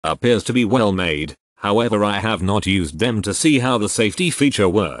Appears to be well made, however I have not used them to see how the safety feature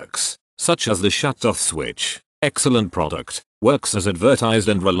works, such as the shut-off switch. Excellent product, works as advertised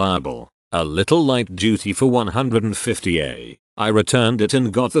and reliable. A little light duty for 150A. I returned it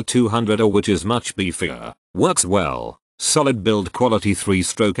and got the 200A, which is much beefier. Works well. Solid build quality.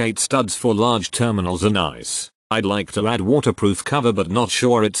 3/8 studs for large terminals are nice. I'd like to add waterproof cover but not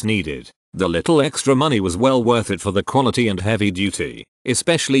sure it's needed. The little extra money was well worth it for the quality and heavy duty.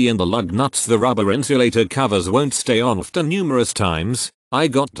 Especially in the lug nuts, the rubber insulator covers won't stay on after numerous times. I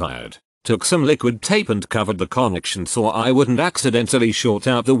got tired. Took some liquid tape and covered the connection so I wouldn't accidentally short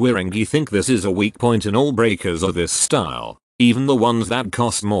out the wiring. I think this is a weak point in all breakers of this style, even the ones that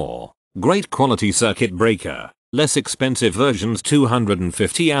cost more. Great quality circuit breaker. Less expensive versions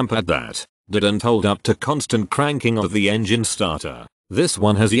 250 amp at that, didn't hold up to constant cranking of the engine starter. This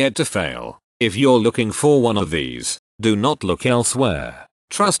one has yet to fail. If you're looking for one of these, do not look elsewhere.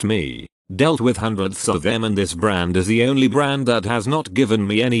 Trust me, dealt with hundreds of them and this brand is the only brand that has not given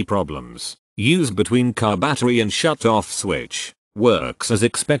me any problems. Used between car battery and shut off switch. Works as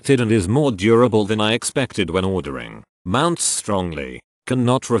expected and is more durable than I expected when ordering. Mounts strongly.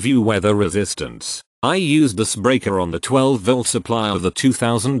 Cannot review weather resistance. I used this breaker on the 12 volt supply of the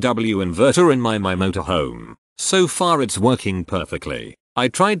 2000W inverter in my motorhome. So far it's working perfectly. I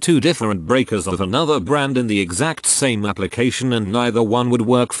tried 2 different breakers of another brand in the exact same application and neither one would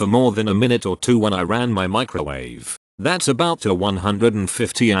work for more than a minute or 2 when I ran my microwave. That's about a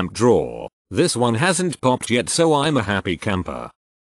 150 amp draw. This one hasn't popped yet, so I'm a happy camper.